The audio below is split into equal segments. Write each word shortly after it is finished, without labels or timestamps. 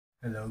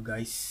Hello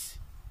guys,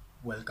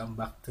 welcome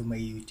back to my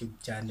YouTube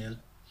channel.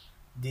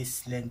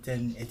 This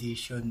Lenten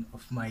edition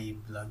of my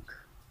vlog.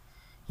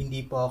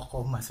 Hindi po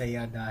ako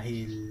masaya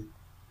dahil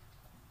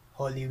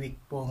Holy Week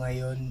po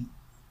ngayon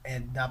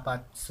and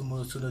dapat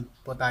sumusunod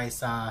po tayo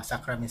sa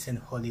Sacraments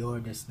and Holy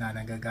Orders na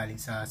nagagaling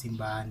sa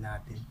simbahan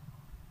natin.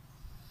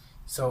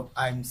 So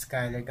I'm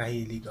Schuyler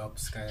Cahilig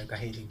of Schuyler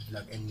Cahilig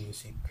Vlog and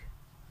Music.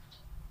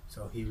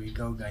 So here we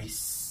go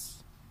guys.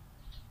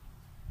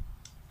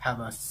 Have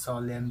a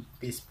solemn,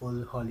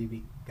 peaceful Holy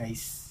Week,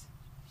 guys.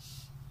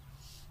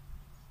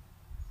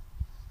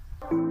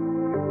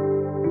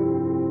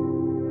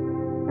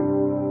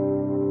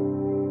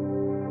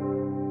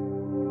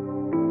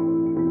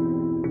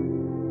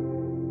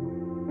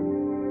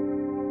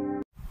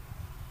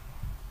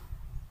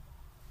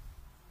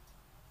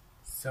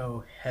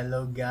 So,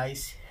 hello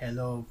guys,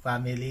 hello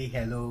family,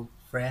 hello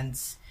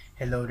friends,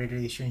 hello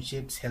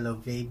relationships, hello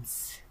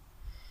babes,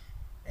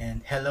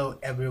 and hello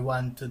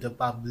everyone to the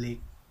public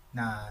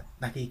na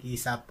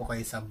nakikiisa po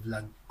kayo sa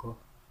vlog ko.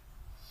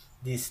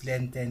 This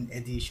Lenten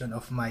edition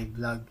of my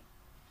vlog.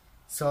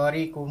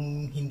 Sorry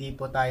kung hindi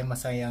po tayo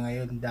masaya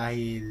ngayon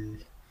dahil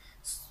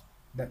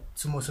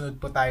sumusunod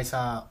po tayo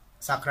sa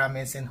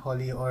Sacraments and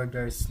Holy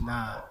Orders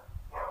na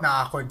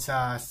na-accord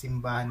sa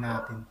simbahan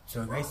natin.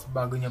 So guys,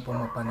 bago nyo po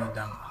mapanood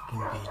ang aking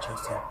video,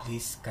 so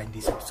please kindly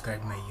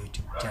subscribe my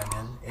YouTube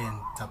channel and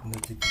tap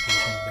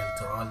notification bell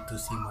to all to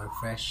see more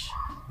fresh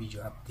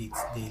video updates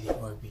daily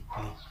or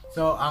weekly.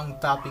 So ang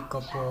topic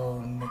ko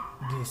po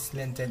this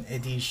Lenten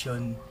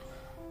edition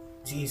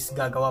is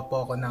gagawa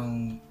po ako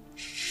ng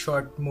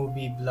short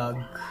movie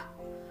vlog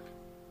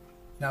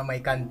na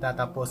may kanta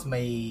tapos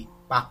may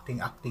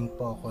acting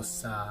po ako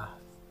sa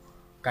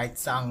kahit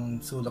saang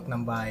sulok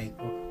ng bahay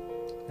ko.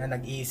 Na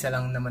nag-iisa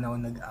lang naman ako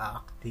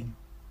nag-acting.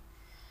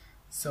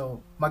 So,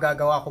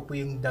 magagawa ko po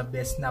yung the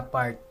best na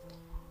part.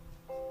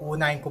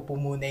 Unahin ko po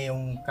muna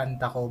yung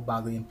kanta ko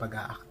bago yung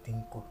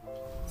pag-acting ko.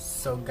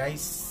 So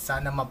guys,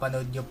 sana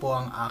mapanood nyo po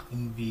ang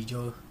aking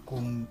video.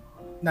 Kung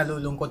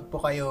nalulungkot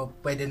po kayo,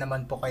 pwede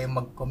naman po kayo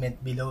mag-comment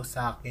below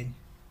sa akin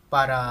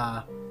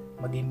para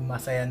maging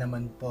masaya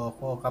naman po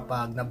ako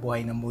kapag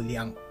nabuhay na muli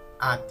ang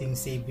ating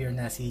Savior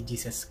na si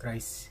Jesus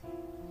Christ.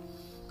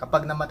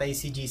 Kapag namatay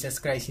si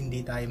Jesus Christ,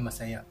 hindi tayo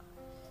masaya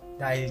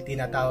dahil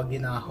tinatawag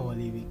din na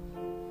Holy Week.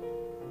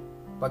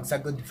 Pag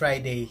sa Good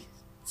Friday,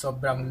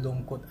 sobrang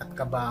lungkot at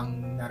kaba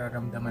ang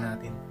nararamdaman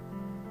natin.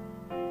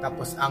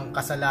 Tapos ang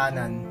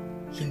kasalanan,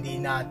 hindi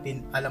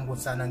natin alam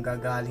kung saan ang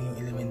gagaling yung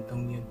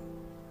elementong yun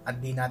at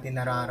di natin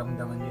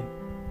nararamdaman yun.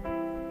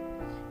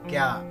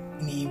 Kaya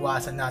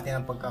iniiwasan natin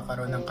ang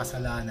pagkakaroon ng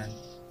kasalanan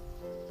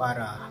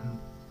para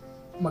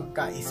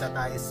magkaisa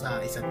tayo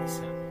sa isa't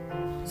isa.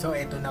 So,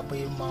 ito na po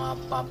yung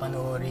mga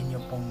papanoorin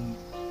nyo pong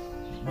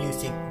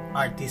music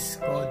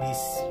artist ko this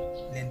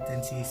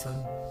Lenten season.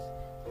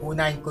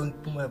 Unahin ko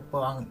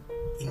po ang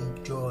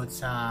intro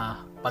sa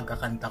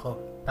pagkakanta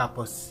ko.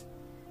 Tapos,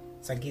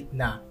 sa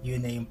gitna,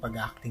 yun na yung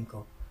pag-acting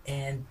ko.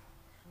 And,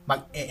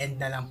 mag-e-end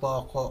na lang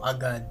po ako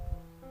agad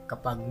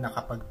kapag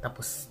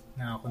nakapagtapos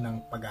na ako ng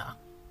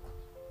pag-act.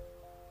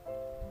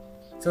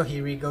 So,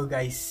 here we go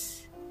guys.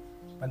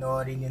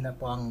 Panoorin nyo na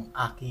po ang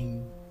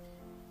aking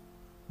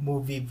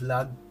movie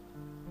vlog,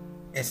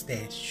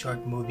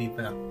 short movie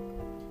vlog.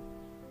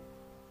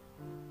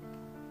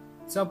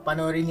 So,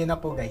 panoorin nyo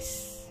na po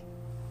guys.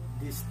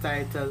 This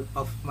title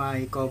of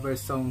my cover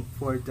song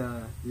for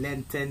the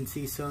Lenten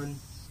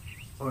season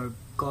or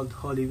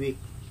called Holy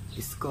Week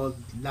is called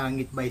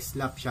Langit by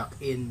Slapshot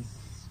in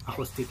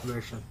acoustic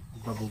version.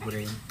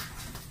 Babubura yun.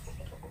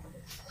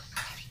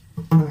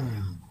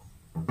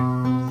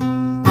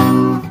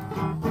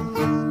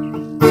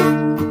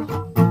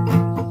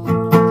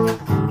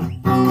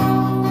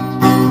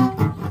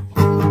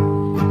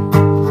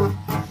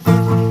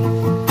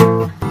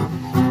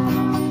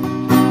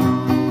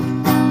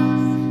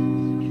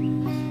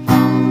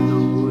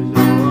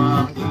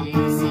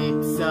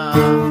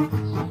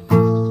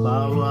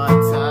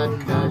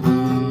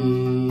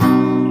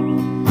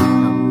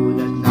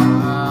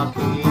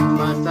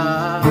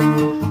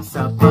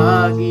 Sa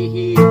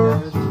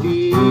paghihinag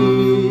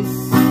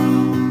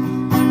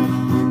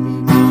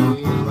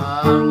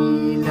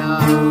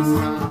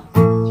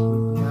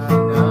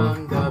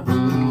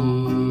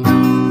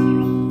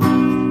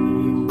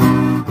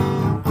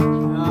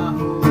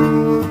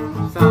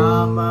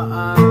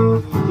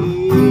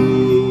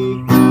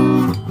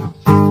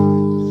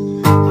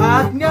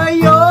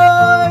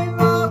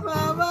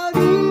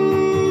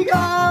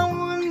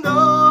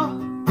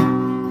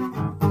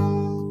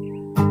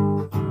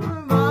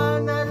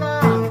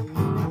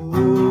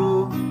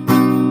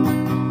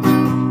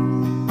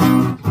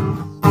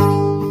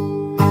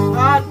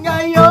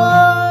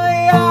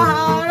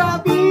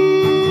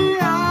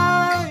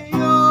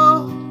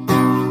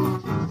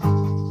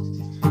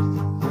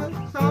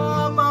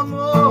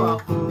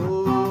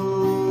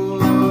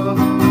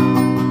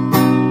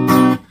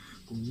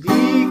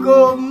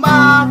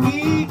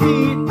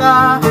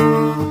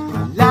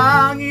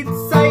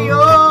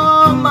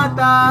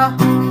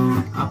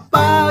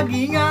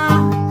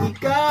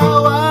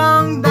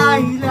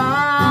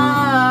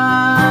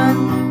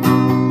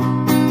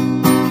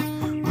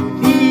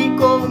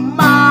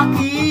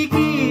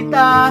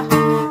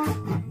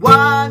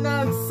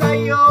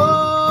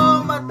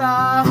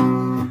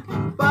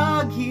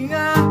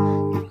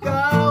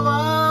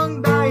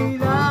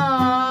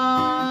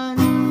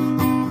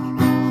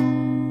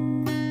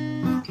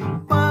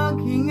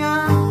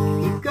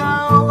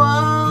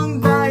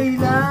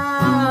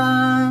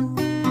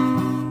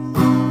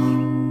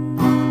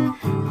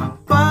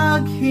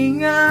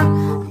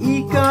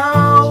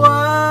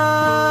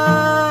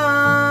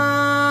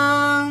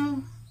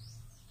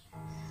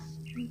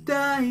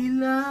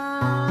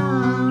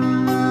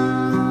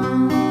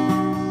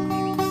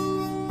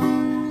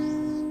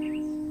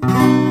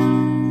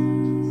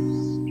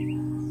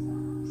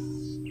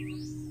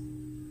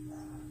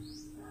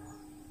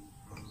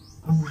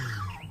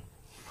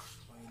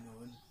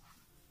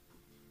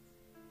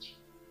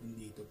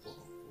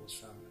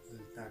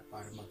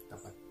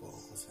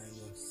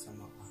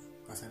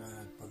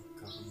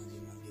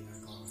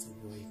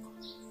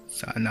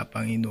Sana,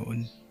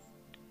 Panginoon,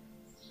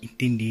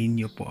 intindihin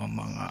niyo po ang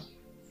mga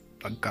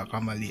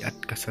pagkakamali at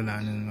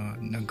kasalanan na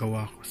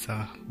nagawa ko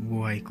sa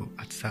buhay ko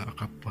at sa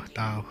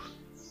kapwa-tao.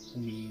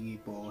 Humihingi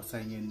po ako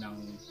sa inyo ng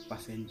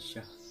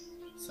pasensya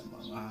sa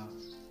mga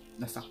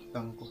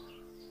nasaktan ko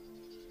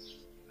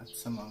at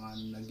sa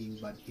mga naging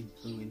bad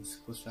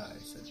influence ko sa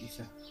isa't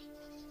isa,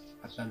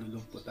 at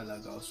nalulungkot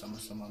talaga ako sa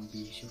masamang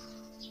bisyo.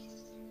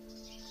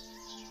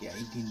 Kaya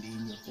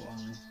intindihin niyo po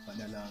ang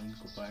panalangin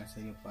ko para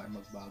sa inyo para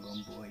magbago ang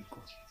buhay ko.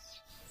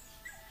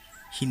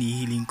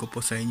 Hinihiling ko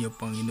po sa inyo,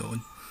 Panginoon.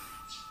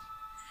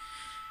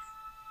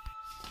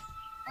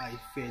 I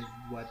failed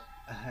what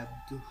I have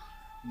to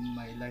in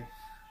my life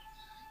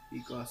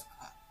because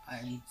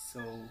I'm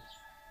so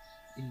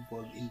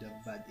involved in the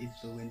bad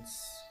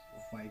influence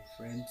of my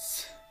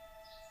friends,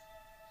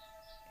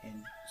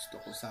 and gusto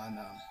ko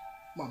sana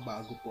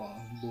mabago po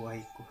ang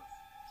buhay ko.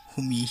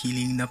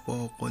 Humihiling na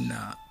po ako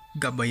na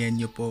gabayan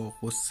niyo po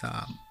ako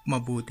sa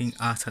mabuting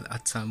asal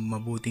at sa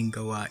mabuting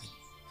gawain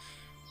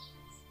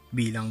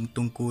bilang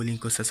tungkulin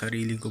ko sa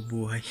sarili ko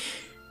buhay.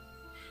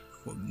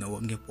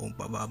 Huwag niyo po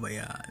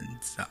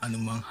pababayaan sa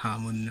anumang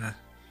hamon na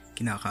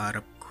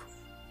kinakaharap ko.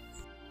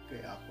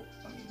 Kaya po,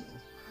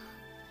 Panginoon,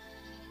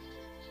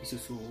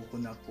 isusuko ko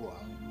na po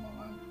ang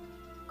mga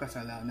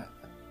kasalanan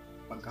at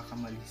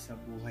pagkakamali sa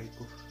buhay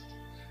ko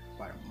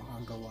para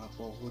makagawa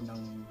po ako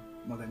ng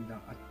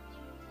magandang at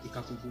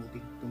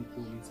ikabubuting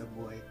tungkulin sa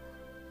buhay ko.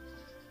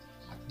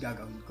 At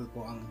gagawin ko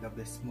po ang the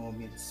best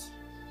moments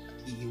at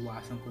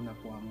iiwasan ko na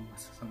po ang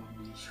masasamang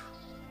bisyo.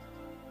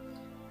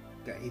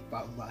 Kaya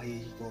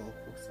ipabahay po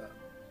ako sa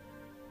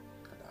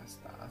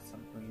kataas-taas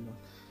ng Panginoon.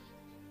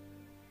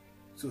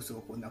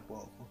 Susuko na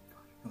po ako,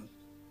 Panginoon.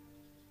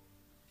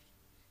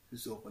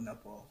 Susuko na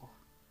po ako.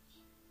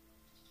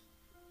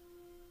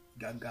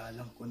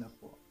 Gagalang ko na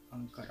po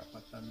ang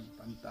karapatan ng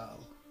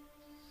pantao,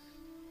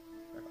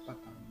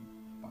 karapatang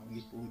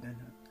panglipunan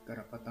at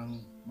karapatang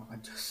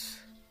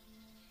makadiyos.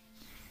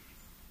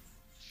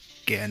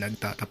 Kaya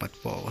nagtatapat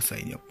po ako sa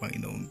inyo,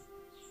 Panginoon,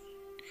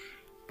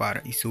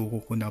 para isuko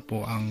ko na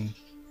po ang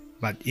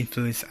bad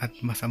influence at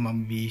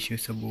masamang bisyo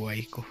sa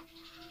buhay ko.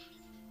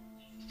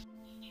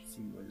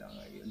 Simula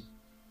ngayon,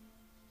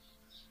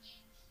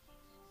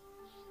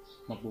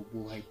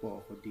 mabubuhay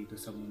po ako dito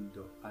sa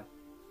mundo at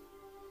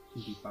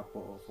hindi pa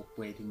po ako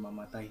pwedeng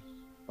mamatay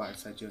para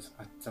sa Diyos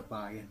at sa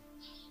bayan.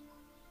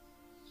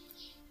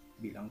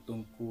 Bilang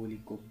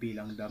tungkulin ko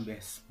bilang the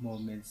best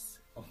moments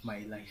of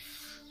my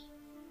life.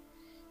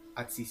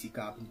 At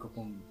sisikapin ko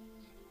pong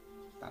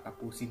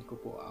tatapusin ko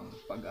po ang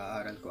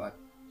pag-aaral ko at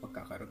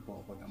pagkakaroon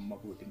po ako ng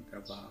mabuting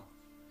trabaho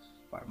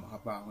para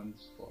makabangon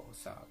po ako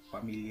sa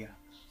pamilya,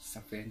 sa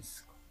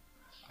friends ko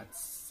at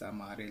sa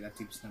mga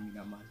relatives na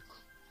minamahal ko.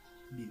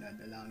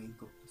 Dinadalangin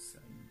ko po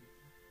sa inyo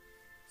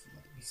sa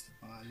matamis na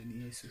pangalan ni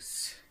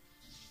Jesus.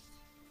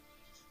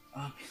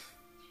 Amen.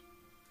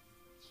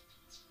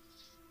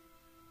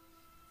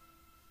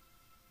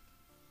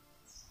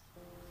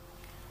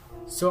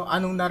 So,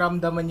 anong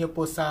naramdaman niyo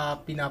po sa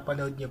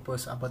pinapanood niyo po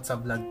about sa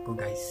vlog ko,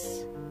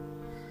 guys?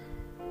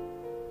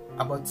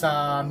 About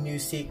sa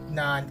music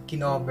na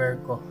kinover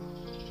ko.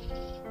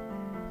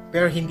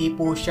 Pero hindi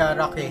po siya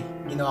rock eh.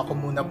 Ginawa ko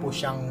muna po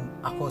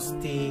siyang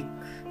acoustic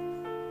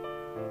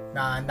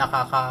na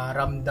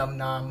nakakaramdam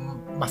na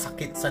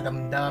masakit sa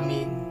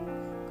damdamin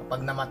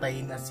kapag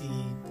namatay na si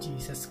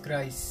Jesus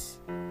Christ.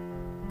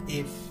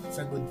 If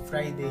sa Good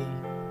Friday.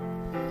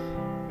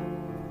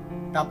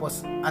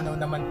 Tapos, ano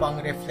naman po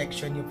ang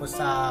reflection niyo po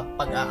sa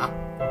pag-a-act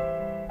ko?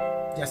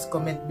 Just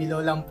comment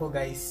below lang po,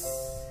 guys.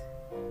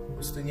 Kung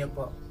gusto niyo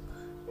po.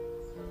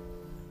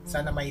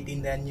 Sana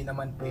maitindihan niyo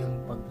naman po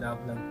yung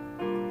pag-vlog.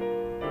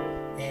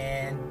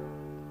 And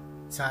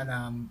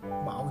sana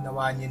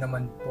maunawaan niyo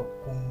naman po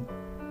kung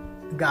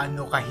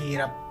gaano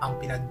kahirap ang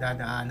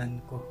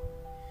pinagdadaanan ko.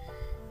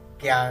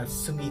 Kaya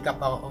sumikap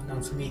ako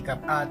ng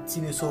sumikap at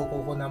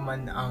sinusuko ko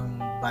naman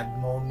ang bad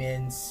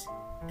moments,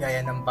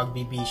 gaya ng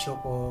pagbibisyo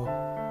ko,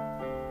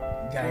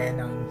 gaya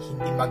ng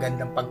hindi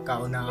magandang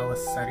pagkaunawa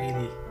sa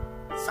sarili,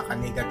 saka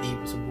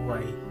negatibo sa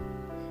buhay.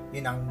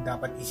 Yun ang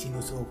dapat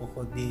isinusuko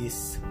ko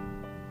this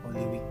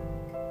Holy Week.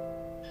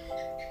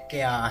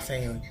 Kaya sa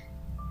yun,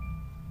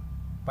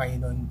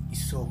 Panginoon,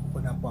 isusuko ko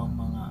na po ang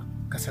mga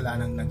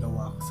kasalanang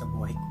nagawa ko sa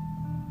buhay ko.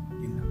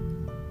 Yun lang.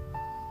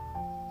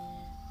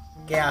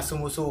 Kaya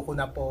sumusuko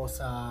na po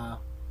sa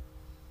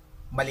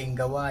maling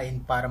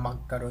gawain para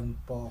magkaroon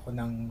po ako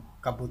ng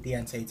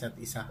kabutihan sa isa't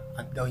isa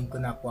at gawin ko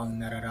na po ang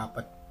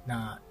nararapat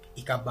na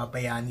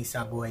ikababayani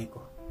sa buhay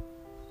ko.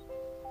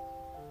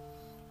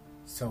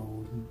 So,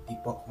 hindi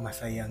po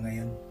masaya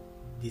ngayon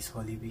this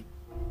Holy Week.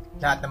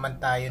 Lahat naman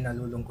tayo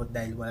nalulungkot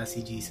dahil wala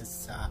si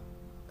Jesus sa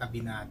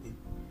tabi natin.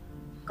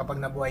 Kapag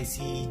nabuhay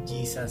si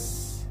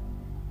Jesus,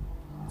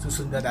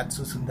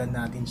 susundan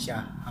natin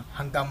siya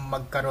hanggang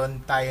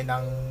magkaroon tayo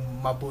ng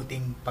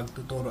mabuting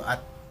pagtuturo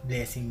at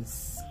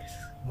blessings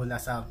mula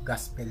sa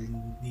gospel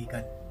ni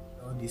God.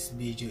 So, this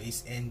video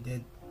is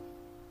ended.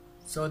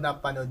 So,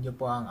 napanood nyo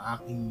po ang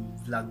aking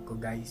vlog ko,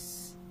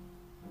 guys.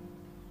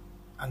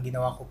 ang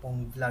ginawa ko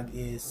pong vlog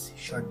is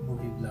short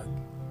movie vlog.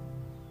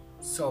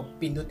 So,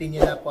 pindutin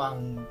nyo na po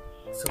ang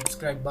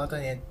subscribe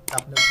button at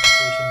tap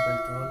notification bell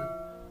tool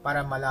para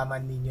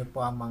malaman ninyo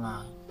po ang mga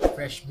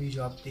fresh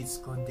video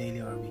updates ko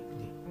daily or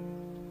weekly.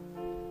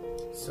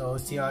 So,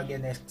 see you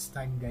again next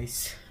time,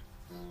 guys.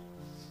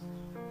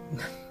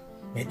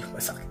 Medyo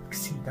masakit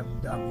kasi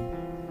damdamin.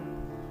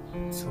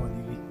 It's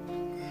Holy Week.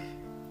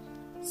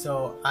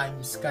 So,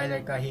 I'm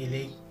Schuyler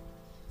Cahilig.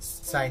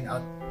 Sign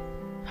out.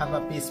 Have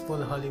a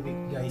peaceful Holy Week,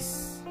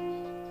 guys.